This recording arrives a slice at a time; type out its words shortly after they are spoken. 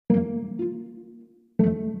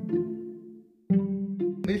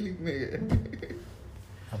नहीं लिखने गए.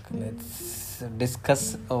 Okay, let's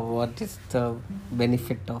discuss what is the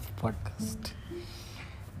benefit of podcast.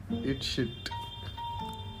 It's shit.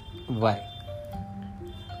 Why?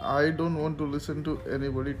 I don't want to listen to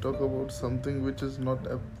anybody talk about something which is not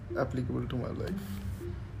applicable to my life.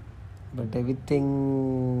 But everything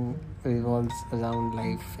revolves around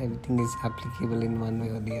life. Everything is applicable in one way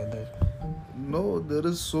or the other. No, there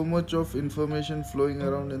is so much of information flowing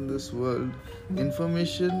around in this world.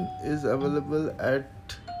 Information is available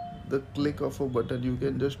at the click of a button. You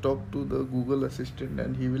can just talk to the Google Assistant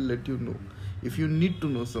and he will let you know. If you need to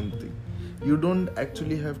know something, you don't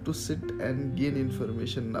actually have to sit and gain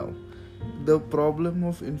information now. The problem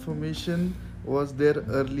of information was there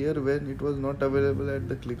earlier when it was not available at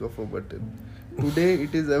the click of a button. Today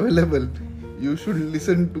it is available. You should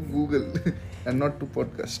listen to Google and not to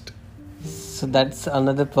podcast. So that's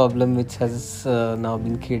another problem which has now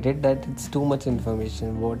been created, that it's too much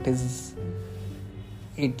information. What is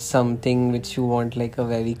it's something which you want, like a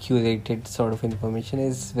very curated sort of information,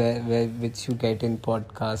 is where which you get in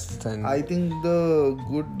podcasts. And I think the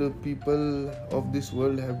good people of this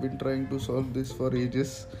world have been trying to solve this for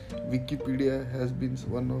ages. Wikipedia has been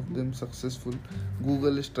one of them successful.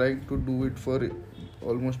 Google is trying to do it for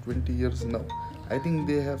almost 20 years now. I think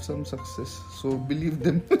they have some success. So believe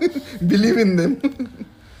them. Believe in them.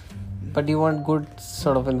 But you want good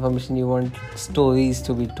sort of information. You want stories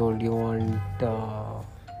to be told. You want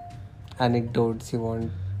anecdotes. You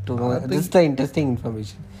want to know. This is the interesting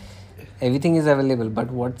information. Everything is available,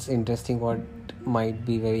 but what's interesting, what might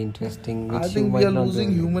be very interesting, which I you think might we are not losing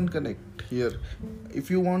know. human connect here.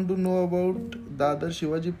 If you want to know about Dadar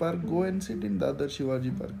Shivaji Park, go and sit in Dadar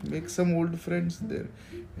Shivaji Park. Make some old friends there.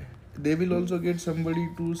 They will also get somebody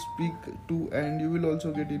to speak to, and you will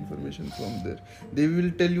also get information from there. They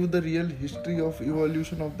will tell you the real history of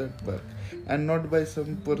evolution of that park, and not by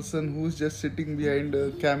some person who's just sitting behind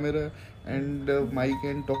a camera and a mic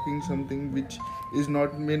and talking something which is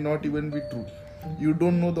may not even be true. You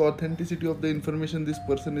don't know the authenticity of the information this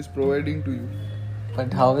person is providing to you.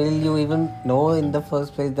 But how will you even know in the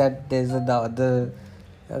first place that there's the other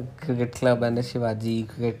cricket club and the Shivaji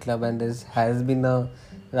cricket club, and there has been a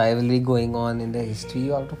rivalry going on in the history?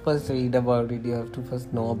 You have to first read about it. You have to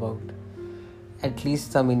first know about at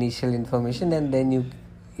least some initial information, and then you,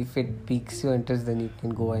 if it piques your interest, then you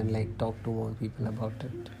can go and like talk to more people about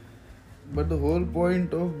it. But the whole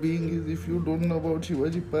point of being is, if you don't know about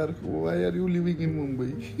Shivaji Park, why are you living in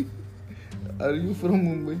Mumbai? Are you from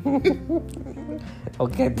Mumbai?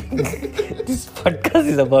 Okay, I think this podcast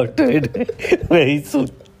is about to end very soon.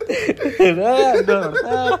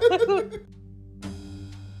 No.